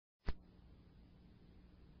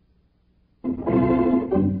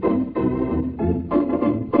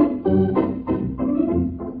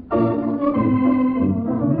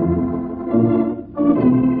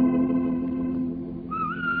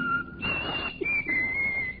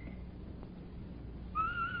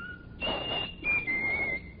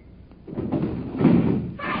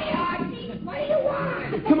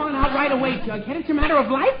right away, Jughead. It's a matter of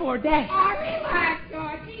life or death. Oh, relax,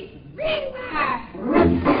 Archie. Relax.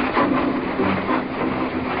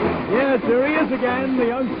 Yes, here he is again, the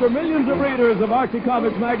youngster millions of readers of Archie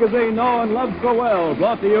Comics magazine know and love so well.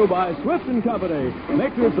 Brought to you by Swift & Company,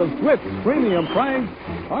 makers of Swift's premium pranks,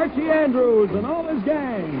 Archie Andrews and all his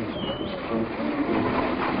gang.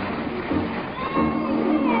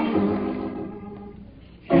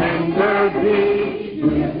 Tender beat,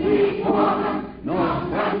 sweet warm,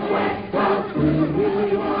 north and west, all through New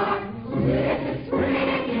York. Swift's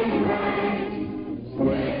premium pranks,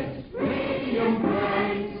 Swift's premium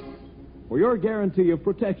pranks. For your guarantee of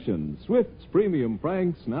protection, Swift's premium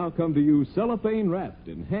pranks now come to you cellophane wrapped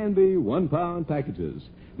in handy 1-pound packages.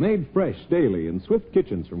 Made fresh daily in Swift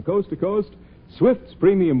kitchens from coast to coast, Swift's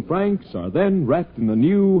premium pranks are then wrapped in the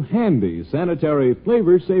new handy sanitary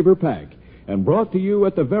Flavor Saver pack and brought to you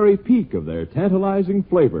at the very peak of their tantalizing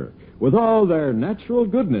flavor with all their natural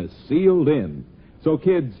goodness sealed in. So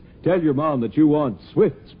kids, tell your mom that you want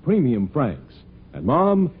Swift's premium pranks. And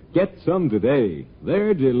Mom, get some today.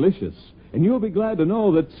 They're delicious. And you'll be glad to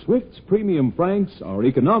know that Swift's premium franks are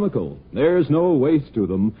economical. There's no waste to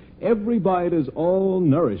them. Every bite is all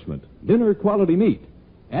nourishment, dinner-quality meat.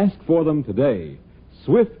 Ask for them today.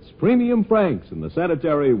 Swift's premium franks in the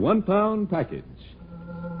sanitary 1-pound package.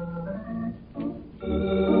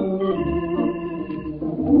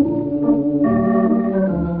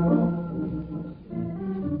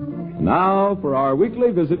 Now for our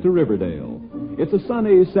weekly visit to Riverdale. It's a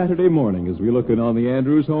sunny Saturday morning as we look in on the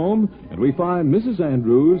Andrews home, and we find Mrs.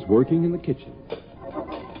 Andrews working in the kitchen.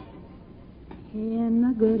 In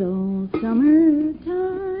the good old summertime,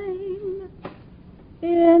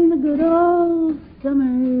 in the good old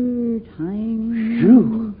summertime.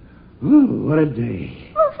 Phew. Oh, what a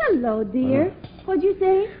day. Oh, hello, dear. What'd you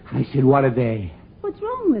say? I said, what a day. What's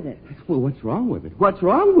wrong with it? Well, what's wrong with it? What's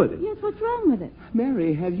wrong with it? Yes, what's wrong with it?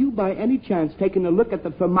 Mary, have you by any chance taken a look at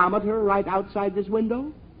the thermometer right outside this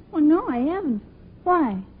window? Oh, no, I haven't.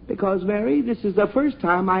 Why? Because, Mary, this is the first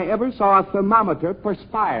time I ever saw a thermometer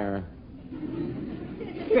perspire.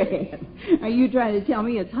 Fred, are you trying to tell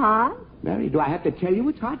me it's hot? Mary, do I have to tell you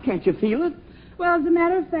it's hot? Can't you feel it? Well, as a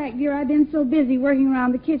matter of fact, dear, I've been so busy working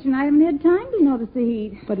around the kitchen, I haven't had time to notice the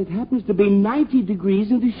heat. But it happens to be 90 degrees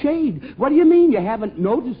in the shade. What do you mean you haven't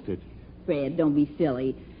noticed it? Fred, don't be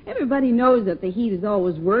silly. Everybody knows that the heat is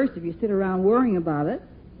always worse if you sit around worrying about it.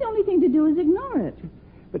 The only thing to do is ignore it.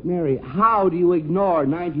 But, Mary, how do you ignore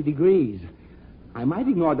 90 degrees? I might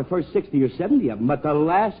ignore the first 60 or 70 of them, but the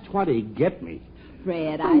last 20 get me.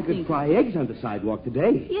 Fred, I could fry eggs on the sidewalk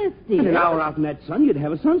today. Yes, dear. And an hour out in that sun, you'd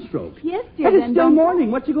have a sunstroke. Yes, dear. And it's still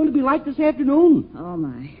morning. What's it going to be like this afternoon? Oh,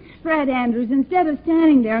 my. Fred Andrews, instead of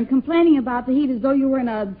standing there and complaining about the heat as though you were in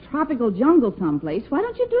a tropical jungle someplace, why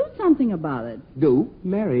don't you do something about it? Do?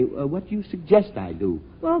 Mary, what do you suggest I do?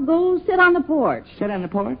 Well, go sit on the porch. Sit on the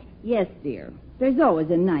porch? Yes, dear. There's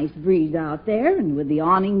always a nice breeze out there, and with the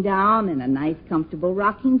awning down and a nice, comfortable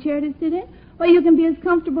rocking chair to sit in, well, you can be as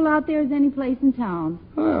comfortable out there as any place in town.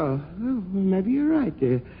 Oh, well, maybe you're right,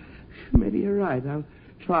 dear. Maybe you're right. I'll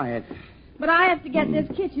try it. But I have to get this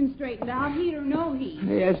kitchen straightened out, heat or no heat.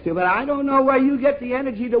 Yes, dear, but I don't know where you get the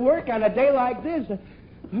energy to work on a day like this.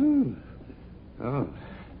 Oh.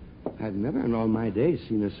 I've never in all my days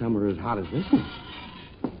seen a summer as hot as this one.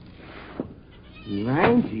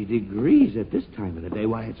 90 degrees at this time of the day.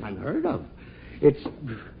 Why, it's unheard of. It's...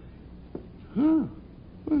 Oh,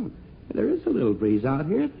 well, there is a little breeze out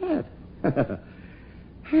here at that.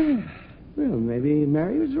 Well, maybe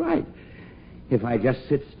Mary was right. If I just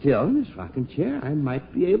sit still in this rocking chair, I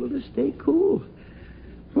might be able to stay cool.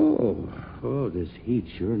 Oh, this heat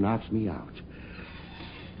sure knocks me out.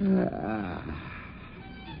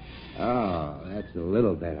 That's a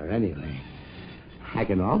little better anyway. I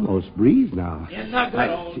can almost breathe now. In the good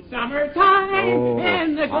old summertime.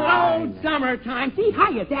 In the good old summertime. See,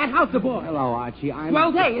 hiya, Dad. How's the boy? Hello, Archie.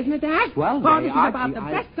 Swell day, isn't it, Dad? Swell day, Oh, this is Archie, about the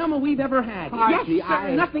best summer we've ever had. Archie, yes,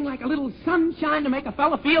 sir. Nothing like a little sunshine to make a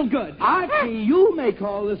fella feel good. Archie, you may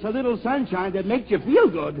call this a little sunshine that makes you feel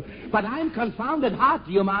good, but I'm confounded hot.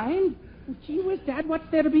 Do you mind? Gee whiz, Dad, what's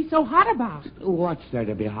there to be so hot about? What's there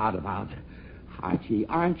to be hot about? Archie,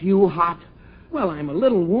 aren't you hot? Well, I'm a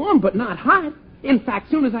little warm, but not hot. In fact,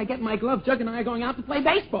 soon as I get my glove, Jug and I are going out to play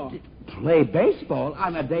baseball. Play baseball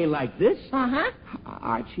on a day like this? Uh-huh.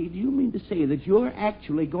 Archie, do you mean to say that you're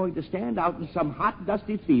actually going to stand out in some hot,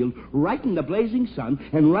 dusty field right in the blazing sun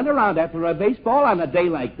and run around after a baseball on a day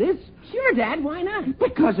like this? Sure, Dad. Why not?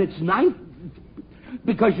 Because it's night.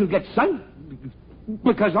 Because you'll get sun.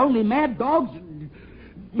 Because only mad dogs.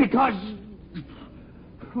 Because...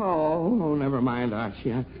 Oh, never mind,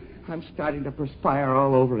 Archie. I'm starting to perspire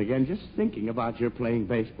all over again just thinking about your playing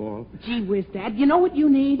baseball. Gee whiz, Dad, you know what you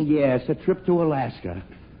need? Yes, a trip to Alaska.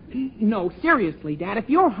 No, seriously, Dad, if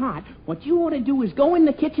you're hot, what you ought to do is go in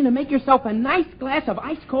the kitchen and make yourself a nice glass of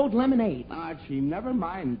ice-cold lemonade. Archie, never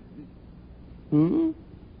mind.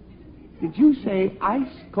 Did you say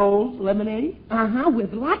ice-cold lemonade? Uh-huh,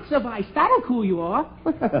 with lots of ice. That'll cool you off.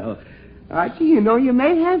 Well, Archie, you know you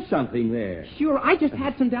may have something there. Sure, I just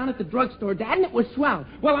had some down at the drugstore, Dad, and it was swell.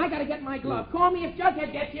 Well, I gotta get my glove. Call me if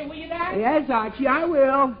Jughead gets here, will you, Dad? Yes, Archie, I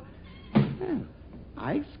will. Well,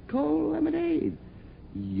 ice-cold lemonade.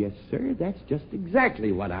 Yes, sir, that's just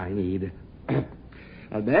exactly what I need.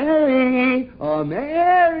 Mary! Oh,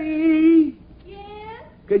 Mary! Yes?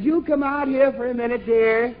 Could you come out here for a minute,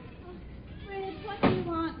 dear? Fred, what do you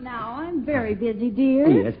want now? I'm very busy, dear.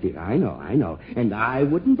 Yes, dear, I know. And I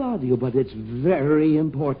wouldn't bother you, but it's very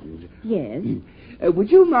important. Yes?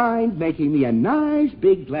 Would you mind making me a nice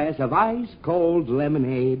big glass of ice-cold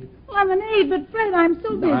lemonade? Lemonade, but Fred, I'm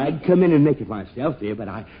so busy. I'd come in and make it myself, dear, but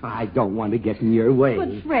I don't want to get in your way.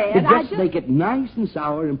 But, Fred, just make it nice and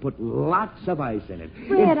sour and put lots of ice in it.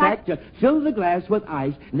 Fred, in fact, just fill the glass with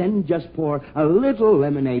ice, then just pour a little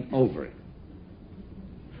lemonade over it.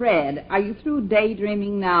 Fred, are you through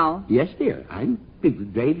daydreaming now? Yes, dear. I'm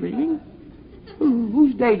daydreaming.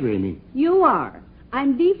 Who's daydreaming? You are.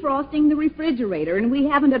 I'm defrosting the refrigerator, and we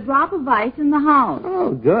haven't a drop of ice in the house.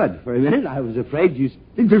 Oh, good. For a minute, I was afraid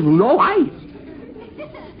there's no ice.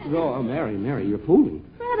 Oh, Mary, you're fooling.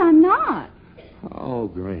 Fred, I'm not. Oh,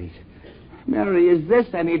 great. Mary, is this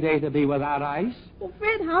any day to be without ice? Well,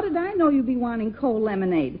 Fred, how did I know you'd be wanting cold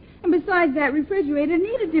lemonade? And besides, that refrigerator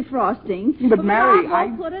needed defrosting. But Mary,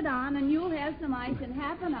 I'll put it on, and you'll have some ice in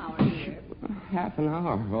half an hour, dear. Half an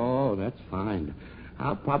hour? Oh, that's fine.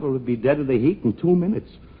 I'll probably be dead of the heat in 2 minutes.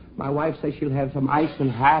 My wife says she'll have some ice in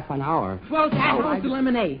half an hour. Well, Dad, how's the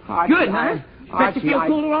lemonade? Archie, Good, huh? Bet you feel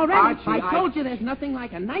cooler already. Archie, I told you there's nothing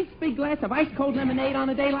like a nice big glass of ice-cold lemonade on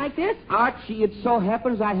a day like this. Archie, it so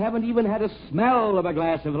happens I haven't even had a smell of a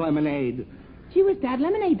glass of lemonade. Gee whiz, Dad,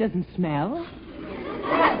 lemonade doesn't smell.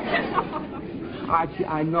 Archie,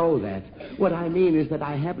 I know that. What I mean is that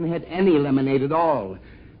I haven't had any lemonade at all.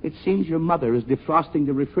 It seems your mother is defrosting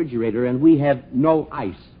the refrigerator and we have no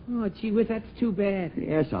ice. Oh, gee whiz, that's too bad.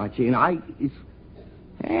 Yes, Archie, and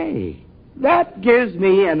Hey, that gives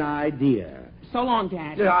me an idea. So long,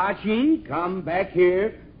 Dad. Archie, come back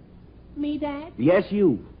here. Me, Dad? Yes,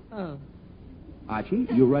 you. Oh. Archie,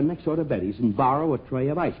 you run next door to Betty's and borrow a tray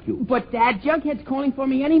of ice cubes. But, Dad, Jughead's calling for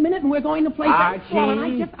me any minute, and we're going to play baseball,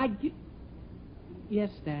 and Yes,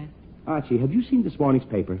 Dad. Archie, have you seen this morning's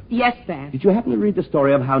paper? Yes, Dad. Did you happen to read the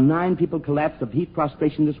story of how 9 people collapsed of heat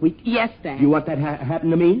prostration this week? Yes, Dad. You want that happen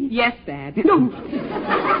to me? Yes, Dad. No.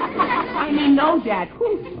 I mean, no, Dad.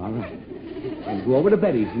 All right. And go over to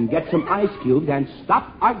Betty's and get some ice cubes and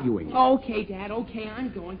stop arguing. Okay, Dad, okay, I'm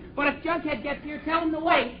going. But if Jughead gets here, tell him to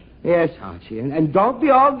wait. Yes, Archie, and don't be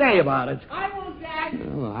all day about it. I won't, Dad.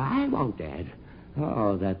 Oh, I won't, Dad.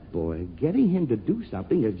 Oh, that boy. Getting him to do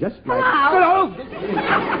something is just like... Hello.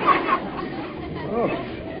 Oh.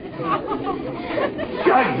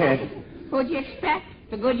 Jughead. Who'd you expect?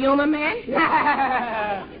 The good humor man?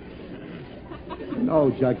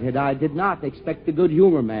 No, Jughead, I did not expect the good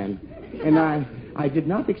humor man. And I did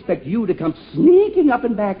not expect you to come sneaking up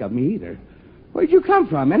and back of me either. Where'd you come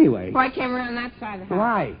from, anyway? Well, I came around that side of the house.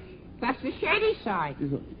 Why? That's the shady side.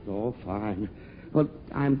 Oh, fine. Well,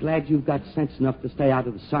 I'm glad you've got sense enough to stay out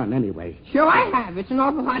of the sun anyway. Sure I have. It's an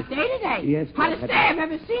awful hot day today. Yes, Hottest day I've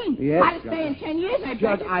ever seen. Yes, Hottest day in 10 years, I bet.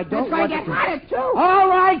 Judge, I don't It's going to want get to- hotter, too. All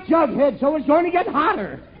right, Jughead, so it's going to get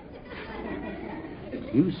hotter.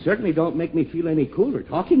 You certainly don't make me feel any cooler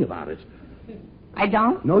talking about it. I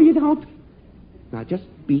don't? No, you don't. Now, just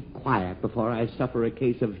be quiet before I suffer a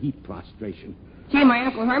case of heat prostration. Gee, my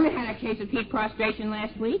Uncle Herman had a case of heat prostration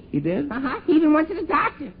last week. He did? Uh-huh. He even went to the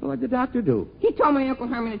doctor. What'd the doctor do? He told my Uncle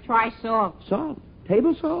Herman to try salt. Salt?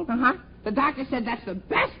 Table salt? Uh-huh. The doctor said that's the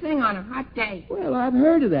best thing on a hot day. Well, I've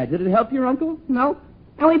heard of that. Did it help your uncle? No.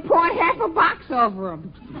 And we poured half a box over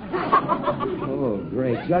him. Oh,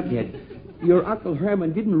 great. Jughead, your Uncle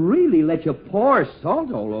Herman didn't really let you pour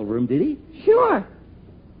salt all over him, did he? Sure.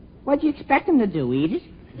 What'd you expect him to do, eat it?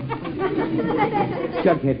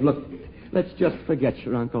 Jughead, look, let's just forget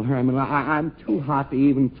your Uncle Herman. I'm too hot to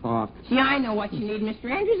even talk. See, I know what you need,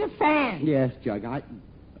 Mr. Andrews, a fan. Yes, Jug,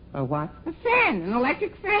 a what? A fan, an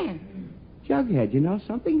electric fan. Jughead, you know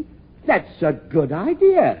something? That's a good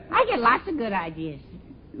idea. I get lots of good ideas.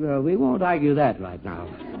 Well, we won't argue that right now.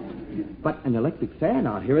 But an electric fan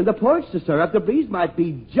out here in the porch to stir up the breeze might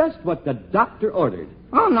be just what the doctor ordered.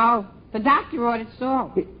 Oh, no. The doctor ordered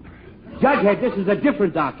salt. Jughead, this is a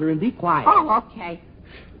different doctor, and be quiet. Oh, okay.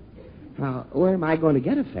 Now, where am I going to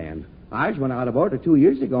get a fan? Ours went out of order 2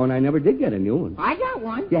 years ago, and I never did get a new one. I got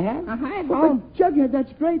one. You have? Uh-huh. Oh, Jughead,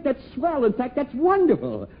 that's great. That's swell. In fact, that's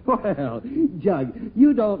wonderful. Well, Jug,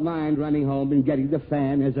 you don't mind running home and getting the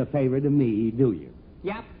fan as a favor to me, do you?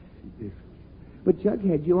 Yep. But,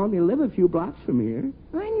 Jughead, you only live a few blocks from here.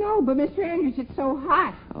 I know, but Mr. Andrews, it's so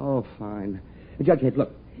hot. Oh, fine. Jughead,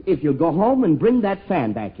 look, if you'll go home and bring that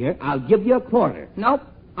fan back here, I'll give you a quarter. Nope.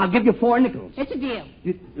 I'll give you 4 nickels. It's a deal.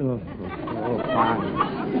 Fine.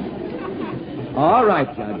 All right,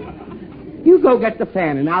 Judge. You go get the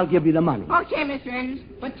fan, and I'll give you the money. Okay, Mr. Andrews.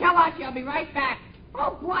 But tell Archie I'll be right back.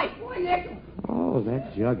 Oh, boy, 4 nickels. Oh,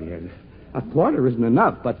 that Jughead. A quarter isn't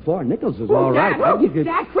enough, but 4 nickels is all right. Dad, I'll give you...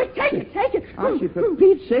 Dad, quick, take it. Archie, for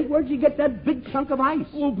Pete's sake, where'd you get that big chunk of ice?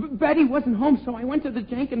 Well, Betty wasn't home, so I went to the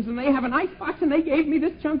Jenkins, and they have an ice box, and they gave me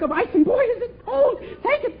this chunk of ice, and boy, is it cold.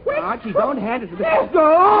 Take it quick. Archie, don't hand it to me.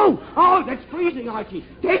 Oh, that's freezing, Archie.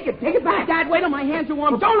 Take it back. Dad, wait till my hands are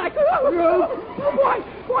warm. Don't I? Oh,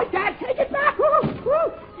 boy, Dad, take it back.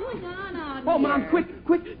 Oh, Mom, quick,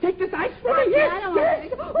 take this ice from me. Here.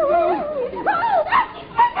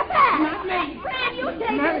 Not me. Fran, you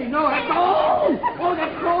take Mary, no, that's cold. Oh,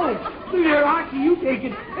 that's cold. Here, Archie, you take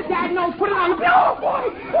it. Dad, no, put it on the bill. Oh,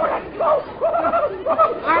 boy, that's cold.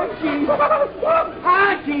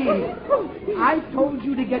 Archie, I told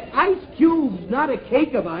you to get ice cubes, not a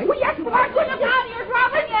cake of ice. Well, yes, but I couldn't have got You're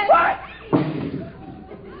dropping it. What?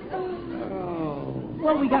 Oh.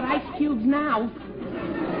 Well, we got ice cubes now.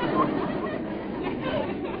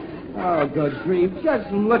 Oh, good grief. Just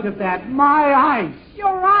look at that. My ice.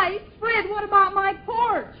 You're right. Fred, what about my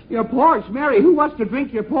porch? Your porch. Mary, who wants to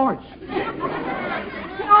drink your porch?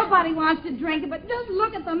 Nobody wants to drink it, but just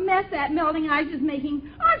look at the mess that melting ice is making.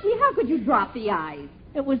 Archie, how could you drop the ice?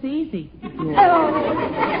 It was easy.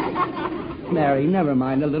 Mary, never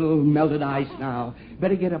mind a little melted ice now.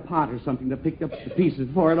 Better get a pot or something to pick up the pieces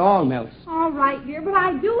before it all melts. All right, dear, but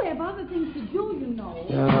I do have other things to do, you know.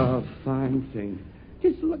 Oh, fine thing.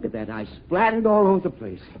 Just look at that ice splattered all over the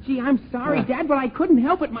place. Gee, I'm sorry, Dad, but I couldn't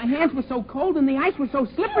help it. My hands were so cold and the ice was so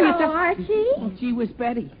slippery. Hello, Archie. Oh, gee whiz,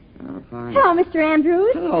 Betty. Oh, fine. Hello, Mr.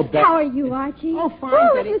 Andrews. Hello, Betty. How are you, Archie? Oh, fine,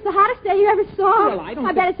 Oh, Betty. it was the hottest day you ever saw. Well, I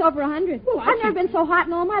don't bet it's over 100. Well, I've never been so hot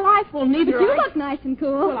in all my life. Well, neither But you I. look nice and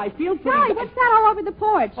cool. Well, I feel pretty Golly, good. what's that all over the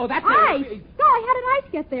porch? Oh, that's ice. Golly, how did ice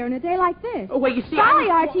get there in a day like this? Oh, well, you see, Golly,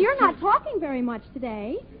 Archie, you're not talking very much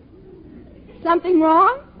today. Something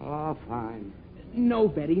wrong? Oh, fine. No,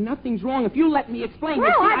 Betty, nothing's wrong. If you let me explain. Well,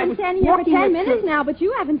 you see, I've been was standing here for walking 10 with minutes now, but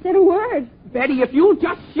you haven't said a word. Betty, if you'll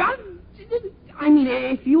just shut... I mean,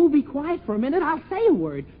 if you'll be quiet for a minute, I'll say a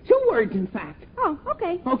word. 2 words, in fact. Oh,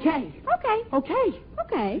 okay. Okay. Okay. Okay.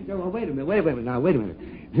 Okay. Well, wait a minute. Wait a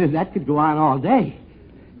minute. That could go on all day.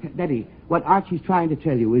 Betty, what Archie's trying to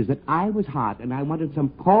tell you is that I was hot and I wanted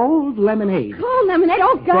some cold lemonade. Cold lemonade?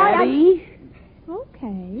 Oh, God. Betty?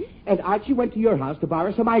 Okay. And Archie went to your house to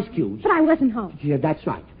borrow some ice cubes. But I wasn't home. Yeah, that's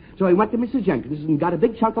right. So he went to Mrs. Jenkins and got a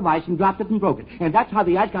big chunk of ice and dropped it and broke it. And that's how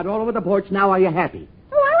the ice got all over the porch. Now are you happy?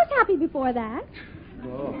 Oh, I was happy before that.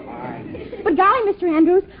 Oh, fine. But golly, Mr.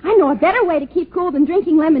 Andrews, I know a better way to keep cool than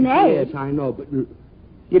drinking lemonade. Yes, I know, but...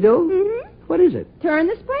 You do? Mm-hmm. What is it? Turn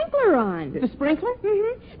the sprinkler on. The sprinkler?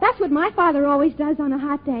 Mm-hmm. That's what my father always does on a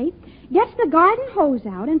hot day. Gets the garden hose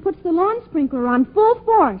out and puts the lawn sprinkler on full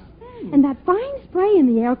force. And that fine spray in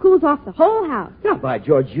the air cools off the whole house. Now, by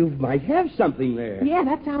George, you might have something there. Yeah,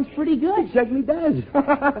 that sounds pretty good. It certainly does.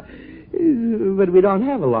 But we don't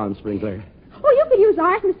have a lawn sprinkler. Oh, you could use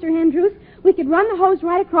ours, Mr. Andrews. We could run the hose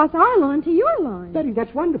right across our lawn to your lawn. Betty,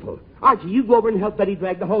 that's wonderful. Archie, you go over and help Betty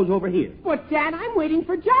drag the hose over here. But, Dad, I'm waiting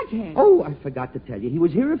for Jughead. Oh, I forgot to tell you. He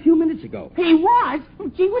was here a few minutes ago. He was? Oh,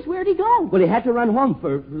 gee whiz, where'd he go? Well, he had to run home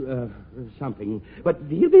for something. But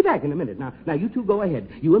he'll be back in a minute. Now, you two go ahead.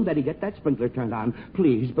 You and Betty get that sprinkler turned on,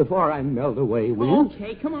 please, before I melt away, will you?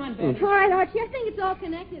 Okay, come on, Betty. All right, Archie, I think it's all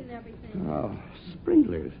connected and everything. Oh,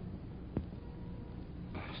 sprinklers.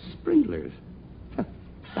 Sprinklers.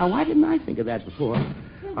 Now, why didn't I think of that before?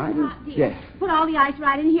 Yes. Put all the ice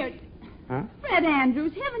right in here. Huh? Fred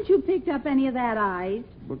Andrews, haven't you picked up any of that ice?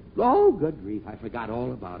 Oh, good grief. I forgot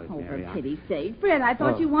all about it, Oh, Mary. for pity's sake. Fred, I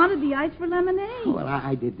thought you wanted the ice for lemonade. Well,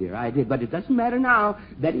 I did, dear. I did. But it doesn't matter now.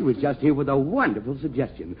 Betty was just here with a wonderful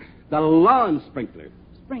suggestion. The lawn sprinkler.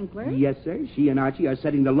 Sprinkler? Yes, sir. She and Archie are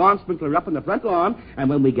setting the lawn sprinkler up on the front lawn, and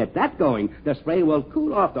when we get that going, the spray will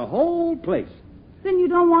cool off the whole place. Then you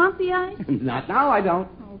don't want the ice? Not now, I don't.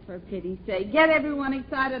 Oh, for pity's sake. Get everyone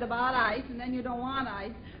excited about ice, and then you don't want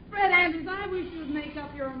ice. Fred Andrews, I wish you'd make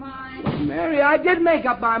up your mind. Mary, I did make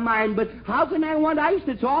up my mind, but how can I want ice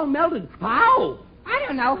that's all melted? How? I I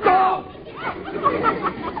don't know. How?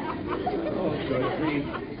 Oh, good grief.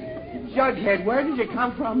 Jughead, where did you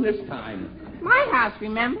come from this time? My house,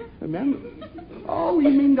 remember? Remember? Oh, you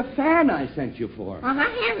mean the fan I sent you for? Uh-huh,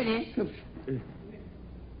 here it is.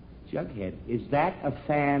 Jughead, is that a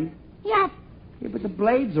fan? Yeah. Yeah, but the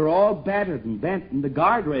blades are all battered and bent, and the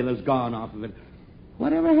guardrail has gone off of it.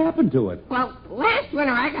 Whatever happened to it? Well, last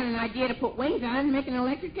winter I got an idea to put wings on it and make an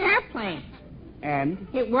electric airplane. And?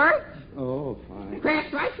 It worked. Oh, fine.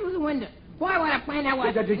 Crashed right through the window. Boy, what a plane that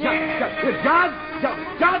was.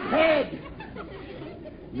 Jughead!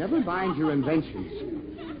 Never mind your inventions.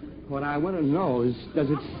 What I want to know is, does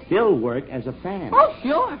it still work as a fan? Oh,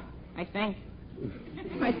 sure, I think.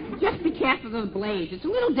 But just be careful of the blades. It's a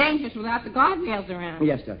little dangerous without the guardrails around.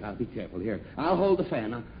 Yes, Doc, I'll be careful. Here, I'll hold the fan.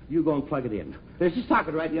 Now, you go and plug it in. There's a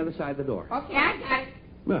socket right on the other side of the door. Okay, I got it.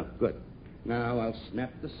 Well, good. Now I'll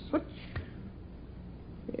snap the switch.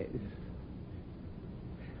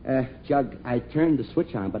 Jug, I turned the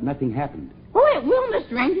switch on, but nothing happened. Oh, it will,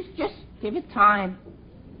 Mr. Andrews. Just give it time.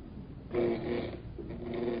 There,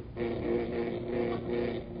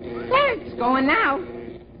 it's going now.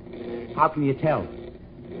 How can you tell?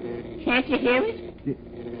 Can't you hear it?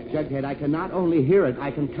 Jughead, I can not only hear it, I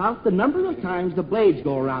can count the number of times the blades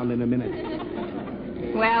go around in a minute.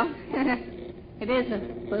 Well, it is a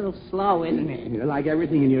little slow, isn't it? You know, like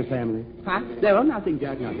everything in your family. Huh? No, nothing,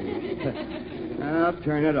 Jug, nothing. I'll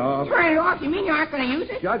turn it off. Turn it off? You mean you aren't going to use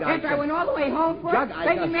it? Jug, after I went all the way home for Jug, it?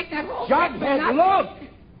 Maybe make that whole Jughead, look!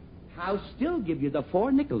 I'll still give you the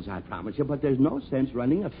 4 nickels, I promise you, but there's no sense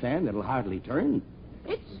running a fan that'll hardly turn.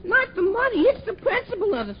 It's not the money. It's the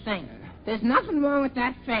principle of the thing. There's nothing wrong with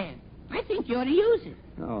that fan. I think you ought to use it.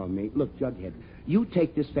 Oh, mate, look, Jughead, you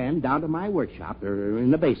take this fan down to my workshop or in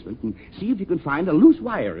the basement and see if you can find a loose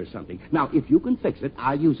wire or something. Now, if you can fix it,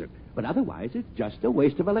 I'll use it. But otherwise, it's just a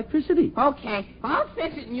waste of electricity. Okay, I'll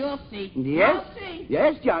fix it and you'll see. Yes? I'll see.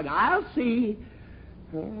 Yes, Jug, I'll see.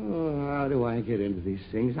 Oh, how do I get into these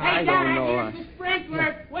things? I don't know. Here's the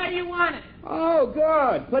sprinkler. Where do you want it? Oh,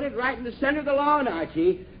 good. Put it right in the center of the lawn,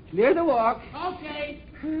 Archie. Near the walk. Okay.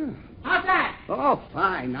 How's that? Oh,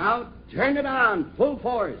 fine. Now, turn it on. Full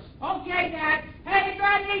force. Okay, Dad. Hey,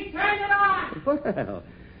 Granny, turn it on.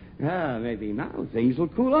 Well, maybe now things will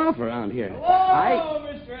cool off around here. Oh,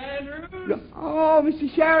 Mr. Andrews. Oh,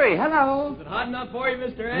 Mr. Sherry, hello. Is it hot enough for you,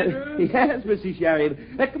 Mr. Andrews? Yes, Mr. Sherry.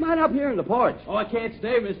 Come on up here in the porch. Oh, I can't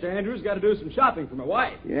stay, Mr. Andrews. Got to do some shopping for my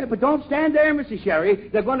wife. Yeah, but don't stand there, Mr. Sherry.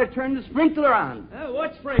 They're going to turn the sprinkler on.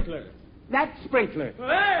 What sprinkler? That sprinkler. Well,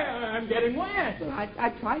 I'm getting wet.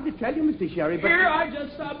 I tried to tell you, Mr. Sherry, but... Here, I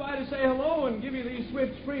just stopped by to say hello and give you these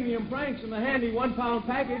Swift's Premium Pranks in the handy 1-pound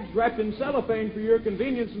package wrapped in cellophane for your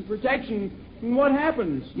convenience and protection. And what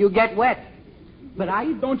happens? You get wet. But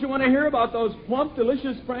Don't you want to hear about those plump,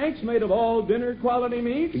 delicious pranks made of all dinner-quality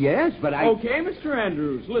meats? Yes, but Okay, Mr.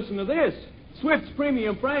 Andrews, listen to this. Swift's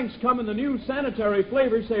Premium Pranks come in the new sanitary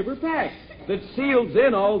Flavor Saver pack that seals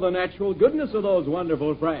in all the natural goodness of those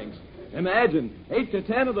wonderful pranks. Imagine 8 to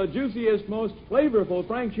 10 of the juiciest, most flavorful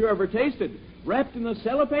pranks you ever tasted, wrapped in a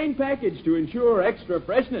cellophane package to ensure extra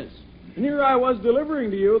freshness. And here I was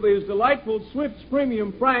delivering to you these delightful Swift's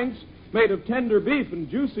Premium Pranks made of tender beef and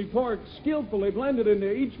juicy pork, skillfully blended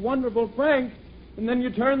into each wonderful prank, and then you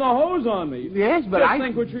turn the hose on me. Yes, but Just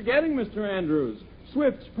think what you're getting, Mr. Andrews.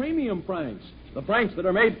 Swift's Premium Pranks. The pranks that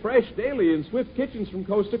are made fresh daily in Swift kitchens from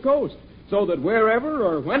coast to coast. So that wherever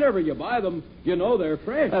or whenever you buy them, you know they're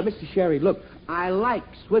fresh. Mr. Sherry, look, I like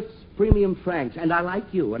Swift's Premium Franks, and I like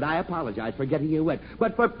you, and I apologize for getting you wet.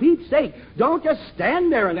 But for Pete's sake, don't just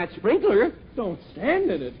stand there in that sprinkler. Don't stand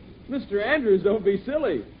in it. Mr. Andrews, don't be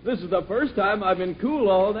silly. This is the first time I've been cool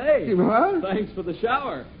all day. What? Thanks for the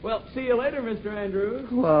shower. Well, see you later, Mr. Andrews.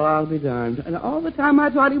 Well, I'll be darned. And all the time I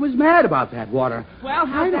thought he was mad about that water. Well,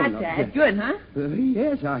 how's that, Dad? Good, huh?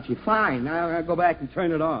 Yes, Archie, fine. Now I'll go back and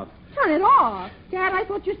turn it off. Turn it off. Dad, I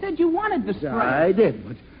thought you said you wanted the spray. I did,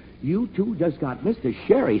 but you two just got Mr.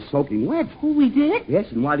 Sherry soaking wet. Oh, we did? Yes,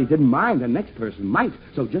 and while he didn't mind, the next person might.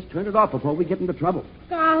 So just turn it off before we get into trouble.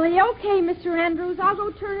 Golly, okay, Mr. Andrews. I'll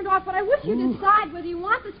go turn it off, but I wish you'd decide whether you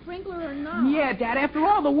want the sprinkler or not. Yeah, Dad, after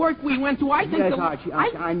all the work we went to, I think... Yes, Archie,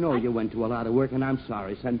 I know you went to a lot of work, and I'm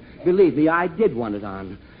sorry, son. Believe me, I did want it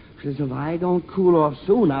on. Because if I don't cool off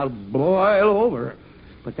soon, I'll boil over.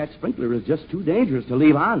 But that sprinkler is just too dangerous to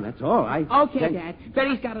leave on, that's all. Okay, Dad.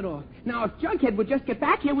 Betty's got it off. Now, if Jughead would just get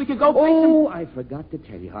back here, we could go... Oh, I forgot to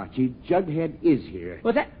tell you, Archie. Jughead is here.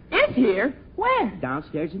 Well, that is here? Where?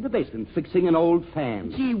 Downstairs in the basement, fixing an old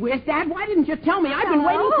fan. Gee whiz, Dad, why didn't you tell me? I've been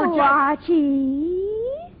waiting for Jughead. Archie.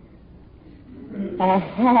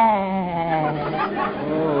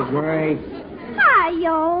 Oh, great. Hi,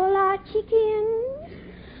 y'all, chickens.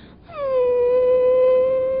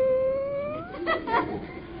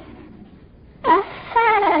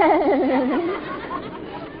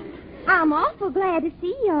 I'm awful glad to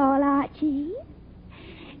see you all, Archie.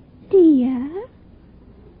 Dear.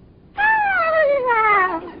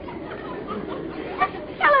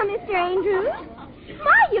 Hello, Mr. Andrews.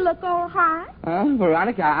 My, you look all hot.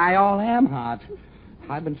 Veronica, I all am hot.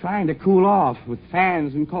 I've been trying to cool off with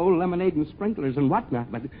fans and cold lemonade and sprinklers and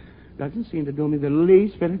whatnot, but it doesn't seem to do me the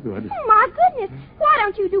least bit of good. Oh, my goodness. Why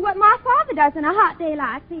don't you do what my father does on a hot day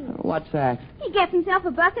like this? What's that? He gets himself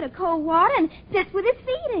a bucket of cold water and sits with his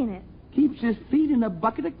feet in it. Keeps his feet in a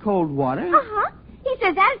bucket of cold water? Uh-huh. He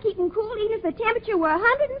says that'd keep him cool even if the temperature were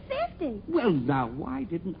 150. Well, now, why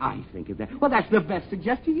didn't I think of that? Well, that's the best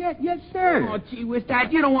suggestion yet. Yes, sir. Oh, gee whiz,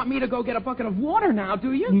 Dad, you don't want me to go get a bucket of water now,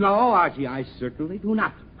 do you? No, Archie, I certainly do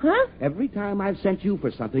not. Huh? Every time I've sent you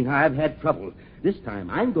for something, I've had trouble. This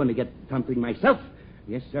time, I'm going to get something myself.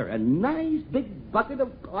 Yes, sir. A nice big bucket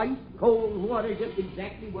of ice cold water, just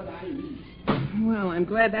exactly what I need. Well, I'm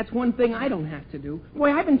glad that's one thing I don't have to do.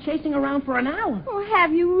 Boy, I've been chasing around for an hour. Oh,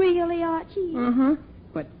 have you really, Archie? Uh-huh.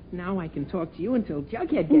 But now I can talk to you until Jughead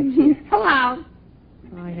gets here. Hello.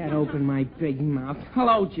 I had opened my big mouth.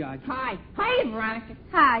 Hello, Jug. Hi. Hi, Veronica.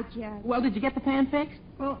 Hi, Jug. Well, did you get the fan fixed?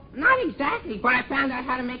 Well, not exactly, but I found out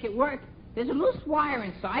how to make it work. There's a loose wire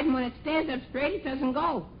inside, and when it stands up straight, it doesn't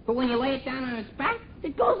go. But when you lay it down on its back,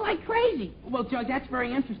 it goes like crazy. Well, Jug, that's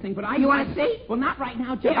very interesting, but You want to see? Well, not right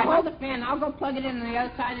now, Jug. Here, hold the fan. I'll go plug it in on the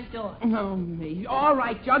other side of the door. Oh, me. All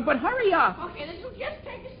right, Jug, but hurry up. Okay, this will just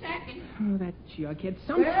take a second. Oh, that Jughead. I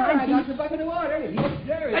Sometimes got the bucket of water. Yes,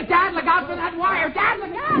 sir. Dad, look out for that wire. Dad,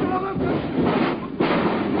 look out.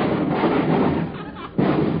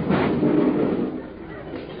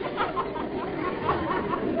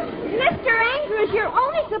 Mr. Andrews, you're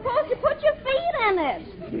only supposed to put your feet in it.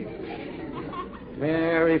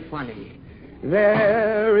 Very funny.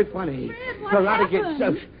 Very funny. Fred, what Veronica,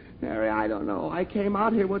 happened? Mary, I don't know. I came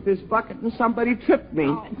out here with this bucket and somebody tripped me.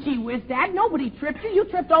 Oh, gee whiz, Dad, nobody tripped you. You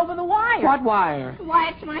tripped over the wire. What wire?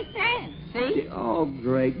 Why, it's my fan. See? Oh,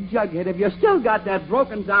 great. Jughead, have you still got that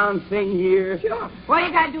broken down thing here? Sure. All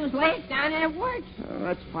you gotta do is lay it down and it works. Oh,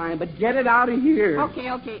 that's fine, but get it out of here. Okay.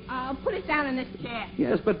 I'll put it down in this chair.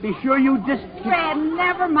 Yes, but be sure you just... Fred,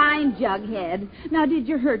 never mind, Jughead. Now, did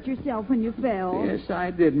you hurt yourself when you fell? Yes,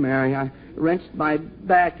 I did, Mary. I wrenched my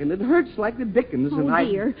back, and it hurts like the dickens. Oh, and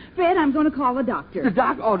dear. Fred, I'm going to call a doctor. The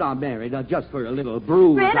doc? Oh, no, Mary, no, just for a little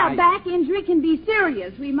bruise. Fred, a back injury can be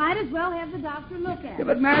serious. We might as well have the doctor look at Yeah, it.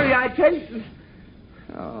 but, Mary, I tell you...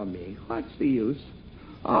 Oh, me, what's the use?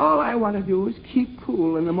 All I want to do is keep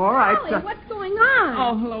cool, and the more I Molly, try... what's going on?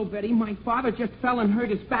 Oh, hello, Betty. My father just fell and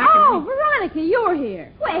hurt his back. Oh, Veronica, you're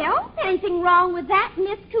here. Well, anything wrong with that,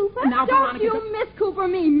 Miss Cooper? Now, Don't Veronica, you Miss Cooper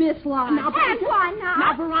me, Miss Lyon. Now, And why not?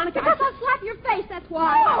 Now, Veronica, Because I'll slap your face, that's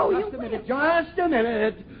why. Oh, Just a minute, just a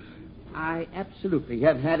minute. I absolutely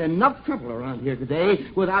have had enough trouble around here today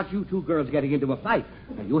without you two girls getting into a fight.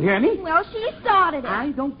 Now, you hear me? Well, she started it.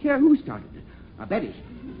 I don't care who started it. Now, Betty,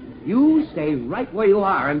 you stay right where you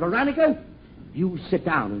are, and Veronica, you sit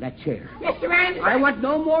down in that chair. Mr. Andrews. I want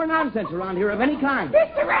no more nonsense around here of any kind.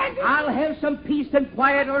 Mr. Andrews. I'll have some peace and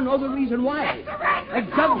quiet or know the reason why. Mr. Andrews.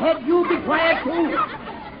 And Jughead, you be quiet too.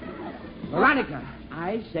 Veronica,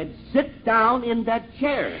 I said sit down in that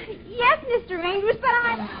chair. Yes, Mr. Andrews, but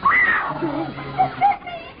I... It bit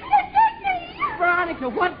me! It bit me! Veronica,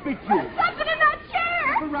 what bit you? Something in that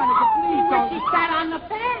chair! Veronica, please When don't. she sat on the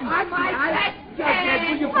fan. Jughead,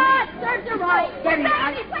 will you Come on, serves her right. Betty, It's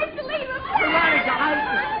I- any place to leave her. Veronica,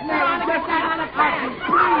 Mary, just sit on the couch,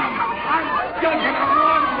 please. I'm Jughead, I'm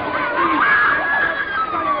warning you, please.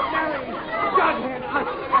 Jughead,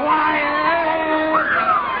 quiet!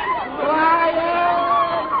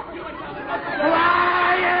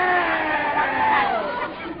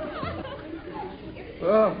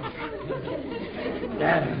 Oh,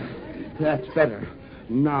 that's better.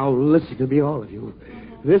 Now listen to me, all of you.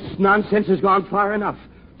 This nonsense has gone far enough.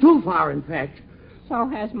 Too far, in fact. So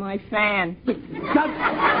has my fan.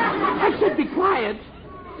 I said be quiet.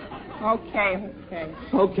 Okay.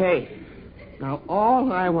 Okay. Now,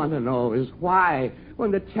 all I want to know is why,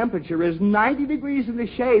 when the temperature is 90 degrees in the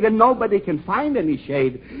shade and nobody can find any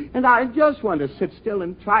shade, and I just want to sit still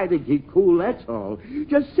and try to keep cool, that's all.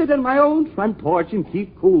 Just sit on my own front porch and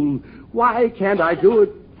keep cool. Why can't I do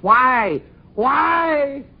it? Why?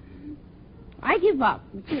 I give up.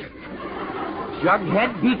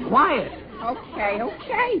 Jughead, be quiet.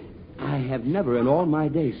 Okay. I have never in all my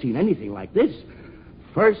days seen anything like this.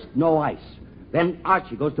 First, no ice. Then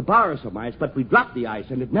Archie goes to borrow some ice, but we drop the ice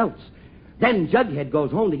and it melts. Then Jughead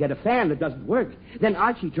goes home to get a fan that doesn't work. Then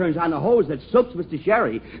Archie turns on a hose that soaks Mr.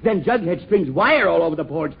 Sherry. Then Jughead strings wire all over the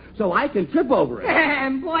porch so I can trip over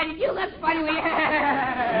it. Boy, did you look funny when you...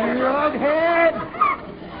 Jughead!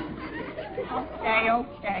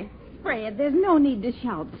 Okay. Fred, there's no need to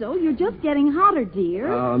shout so. You're just getting hotter,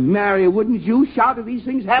 dear. Mary, wouldn't you shout if these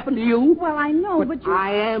things happen to you? Well, I know, but you... I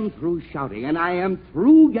am through shouting, and I am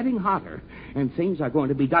through getting hotter. And things are going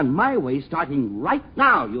to be done my way starting right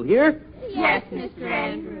now, you hear? Yes, Mr.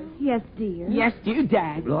 Andrews. Yes, dear. Yes, dear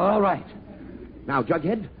Dad. All right. Now,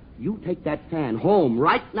 Jughead, you take that fan home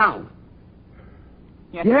right now.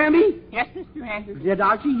 Yes. You hear me? Yes, Mr. Andrews. Did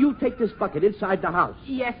Archie, you take this bucket inside the house.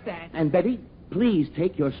 Yes, Dad. And Betty, please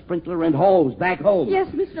take your sprinkler and hose back home. Yes,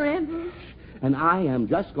 Mr. Andrews. And I am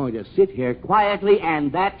just going to sit here quietly,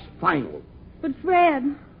 and that's final. But,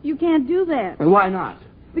 Fred, you can't do that. And why not?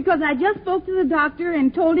 Because I just spoke to the doctor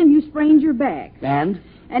and told him you sprained your back. And?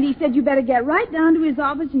 And he said you better get right down to his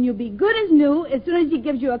office and you'll be good as new as soon as he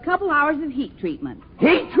gives you a couple hours of heat treatment.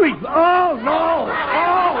 Heat treatment? Oh, no! Oh, no!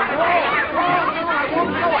 Oh, no! I won't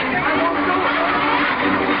do it! I won't do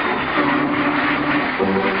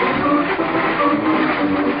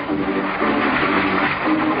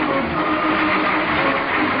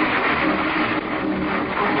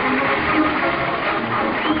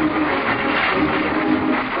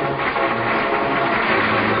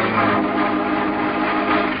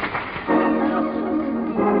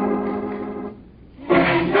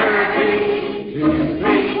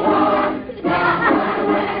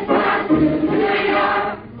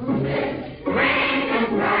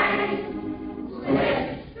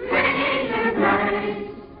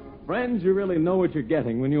Friends, you really know what you're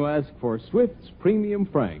getting when you ask for Swift's Premium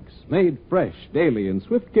Franks. Made fresh daily in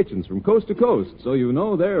Swift kitchens from coast to coast, so you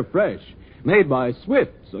know they're fresh. Made by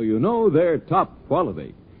Swift, so you know they're top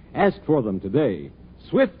quality. Ask for them today.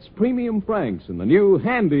 Swift's Premium Franks in the new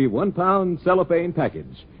handy 1-pound cellophane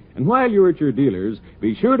package. And while you're at your dealers,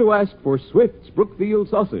 be sure to ask for Swift's Brookfield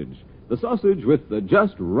sausage, the sausage with the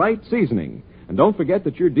just right seasoning. And don't forget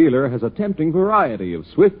that your dealer has a tempting variety of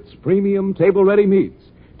Swift's Premium table-ready meats.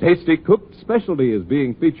 Tasty cooked specialty is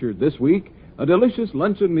being featured this week, a delicious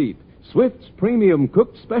luncheon meat. Swift's Premium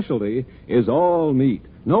cooked specialty is all meat,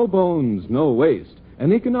 no bones, no waste,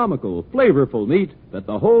 an economical, flavorful meat that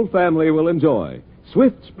the whole family will enjoy.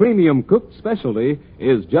 Swift's Premium cooked specialty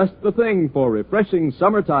is just the thing for refreshing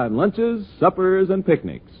summertime lunches, suppers, and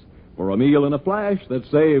picnics. For a meal in a flash that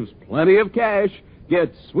saves plenty of cash,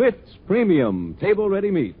 get Swift's Premium table-ready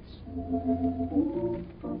meats.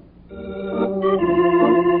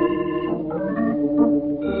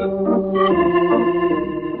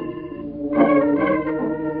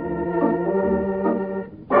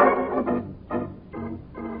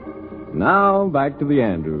 Now, back to the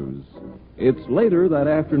Andrews. It's later that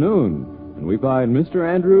afternoon, and we find Mr.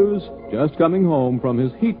 Andrews just coming home from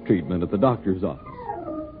his heat treatment at the doctor's office.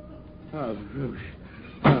 Oh,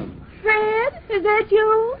 Fred, is that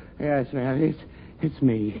you? yes, ma'am, it's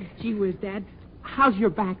me. Gee whiz, Dad. How's your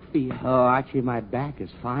back feel? Oh, Archie, my back is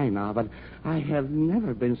fine now, but I have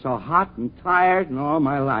never been so hot and tired in all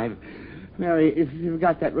my life. Mary, if you've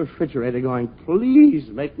got that refrigerator going, please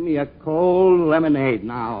make me a cold lemonade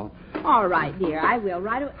now. All right, dear, I will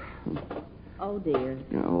right away. Oh, dear.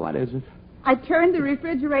 Oh, what is it? I turned the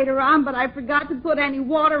refrigerator on, but I forgot to put any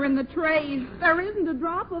water in the trays. There isn't a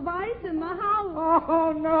drop of ice in the house.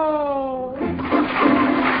 Oh, no.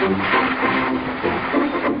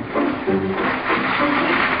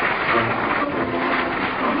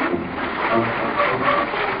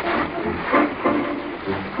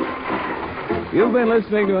 You've been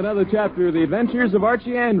listening to another chapter of The Adventures of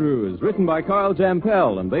Archie Andrews, written by Carl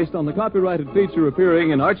Jampel and based on the copyrighted feature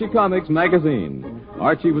appearing in Archie Comics magazine.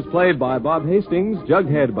 Archie was played by Bob Hastings,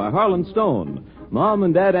 Jughead by Harlan Stone. Mom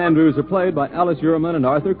and Dad Andrews are played by Alice Uhrman and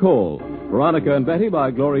Arthur Cole. Veronica and Betty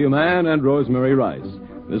by Gloria Mann and Rosemary Rice.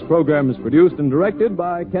 This program is produced and directed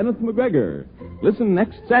by Kenneth McGregor. Listen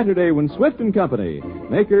next Saturday when Swift & Company,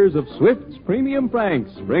 makers of Swift's Premium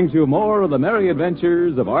Franks, brings you more of the merry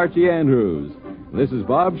adventures of Archie Andrews. This is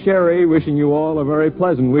Bob Sherry wishing you all a very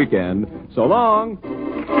pleasant weekend. So long.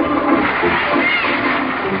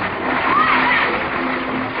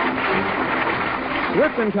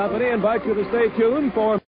 Swift & Company invites you to stay tuned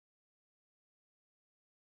for